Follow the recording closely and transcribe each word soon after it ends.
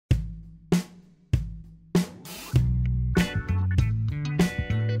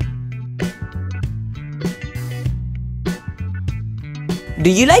Do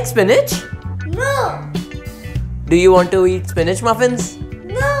you like spinach? No. Do you want to eat spinach muffins?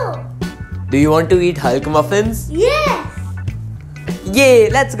 No. Do you want to eat Hulk muffins? Yes. Yay,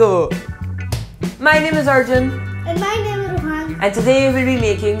 let's go! My name is Arjun. And my name is Rohan. And today we'll be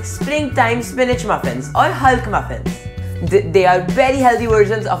making springtime spinach muffins or Hulk muffins. They are very healthy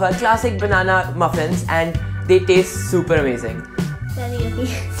versions of our classic banana muffins and they taste super amazing. Very yummy.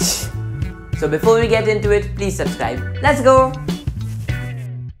 So before we get into it, please subscribe. Let's go!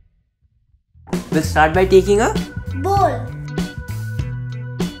 We'll start by taking a Bowl.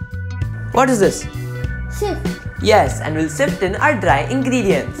 What is this? Sift. Yes, and we'll sift in our dry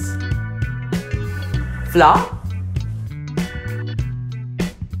ingredients. Flour,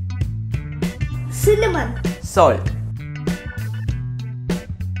 Cinnamon. salt.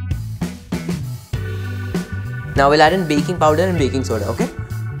 Now we'll add in baking powder and baking soda, okay?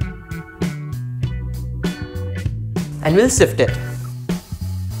 And we'll sift it.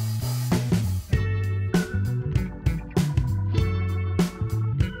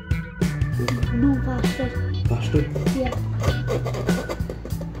 Do faster. Faster? Yeah.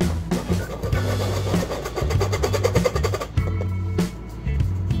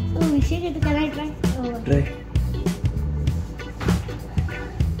 Oh, Vishek, can I try? Oh. Try.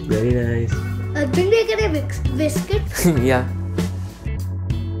 Very nice. Then we get a biscuit. Yeah.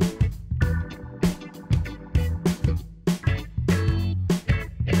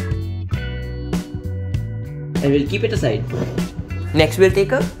 And we'll keep it aside. Next we'll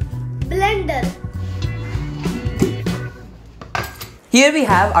take a Blender. Here we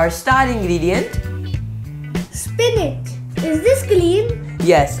have our star ingredient. Spinach. Is this clean?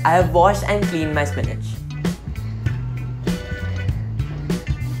 Yes, I have washed and cleaned my spinach.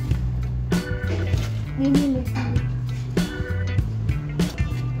 Maybe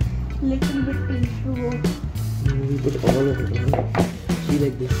little bit into. We put all of it on. See,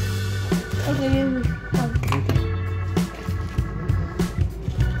 like this. Okay, maybe.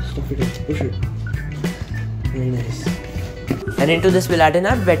 Stuff it in. Push it. Very nice. And into this we'll add in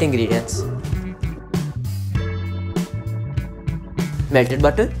our wet ingredients. Melted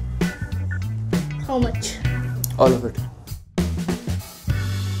butter, How much? all of it.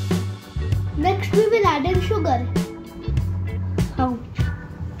 Next we will add in sugar. How much?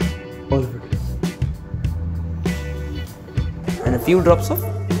 All of it. And a few drops of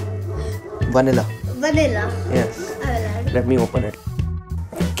vanilla. Vanilla. Yes. I will add. Let me open it.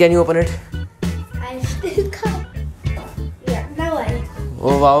 Can you open it? I still can't. Yeah, now I.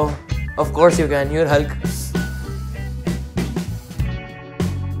 Oh wow. Of course you can. You're Hulk.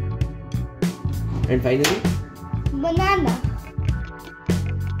 And finally, Banana.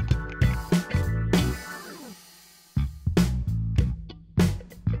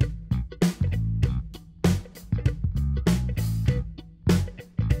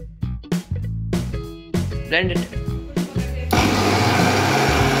 Blend it.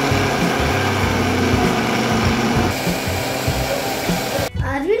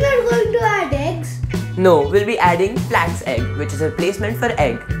 Are we not going to add eggs? No, we'll be adding flax egg, which is a replacement for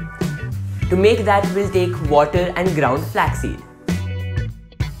egg. To make that, we'll take water and ground flaxseed.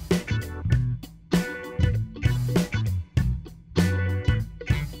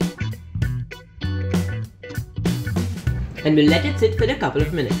 And we'll let it sit for a couple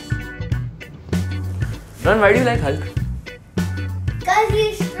of minutes. Ron, why do you like Hulk? Because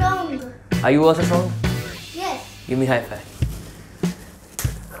he's strong. Are you also strong? Yes. Give me high five.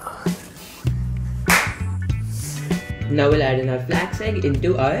 Now we'll add in our flax egg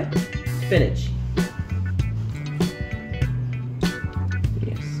into our spinach.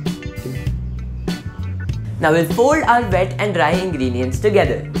 Yes. Now we'll fold our wet and dry ingredients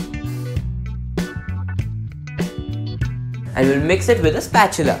together. And we'll mix it with a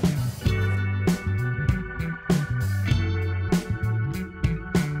spatula.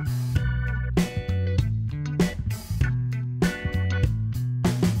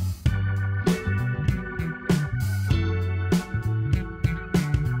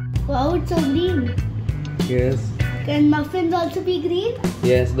 Wow, it's so green. yes. Can muffins also be green?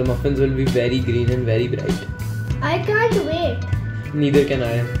 Yes, the muffins will be very green and very bright. I can't wait. Neither can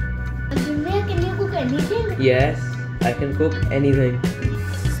I. Ajumya, can you cook anything? Yes, I can cook anything.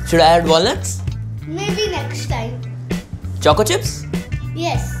 Should I add walnuts? Maybe next time. Choco chips?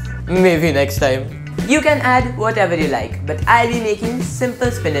 Yes. Maybe next time. You can add whatever you like, but I'll be making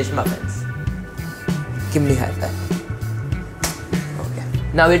simple spinach muffins. Give me high five. Okay.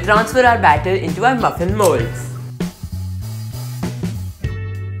 Now we'll transfer our batter into our muffin molds.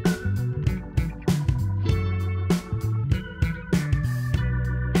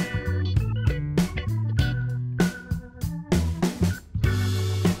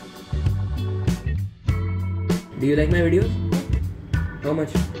 Do you like my videos? How much?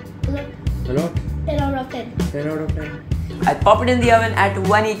 A lot? 10 out of 10. 10 out of 10. I'll pop it in the oven at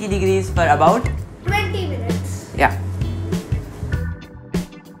 180 degrees for about 20 minutes. yeah.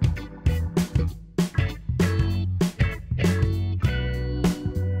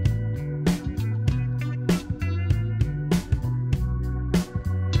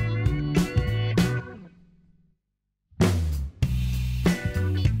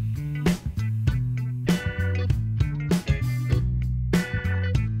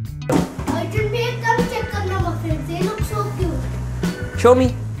 Come check करना muffins. They look so cute. Show me.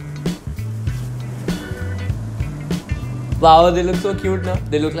 Wow, they look so cute now.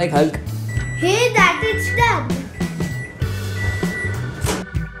 They look like Hulk. Hey, that it's done.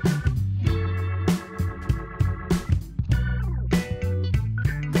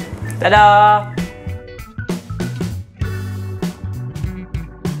 Ta-da!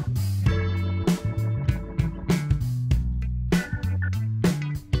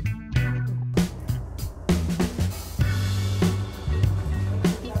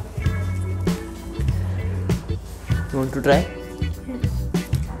 You want to try?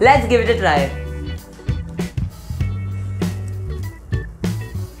 Let's give it a try.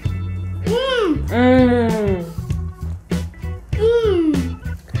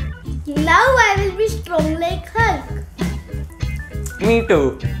 Now I will be strong like Hulk. Me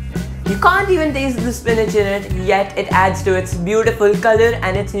too. You can't even taste the spinach in it, yet it adds to its beautiful color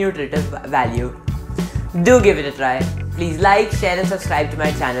and its nutritive value. Do give it a try. Please like, share and subscribe to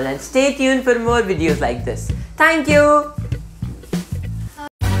my channel and stay tuned for more videos like this. Thank you.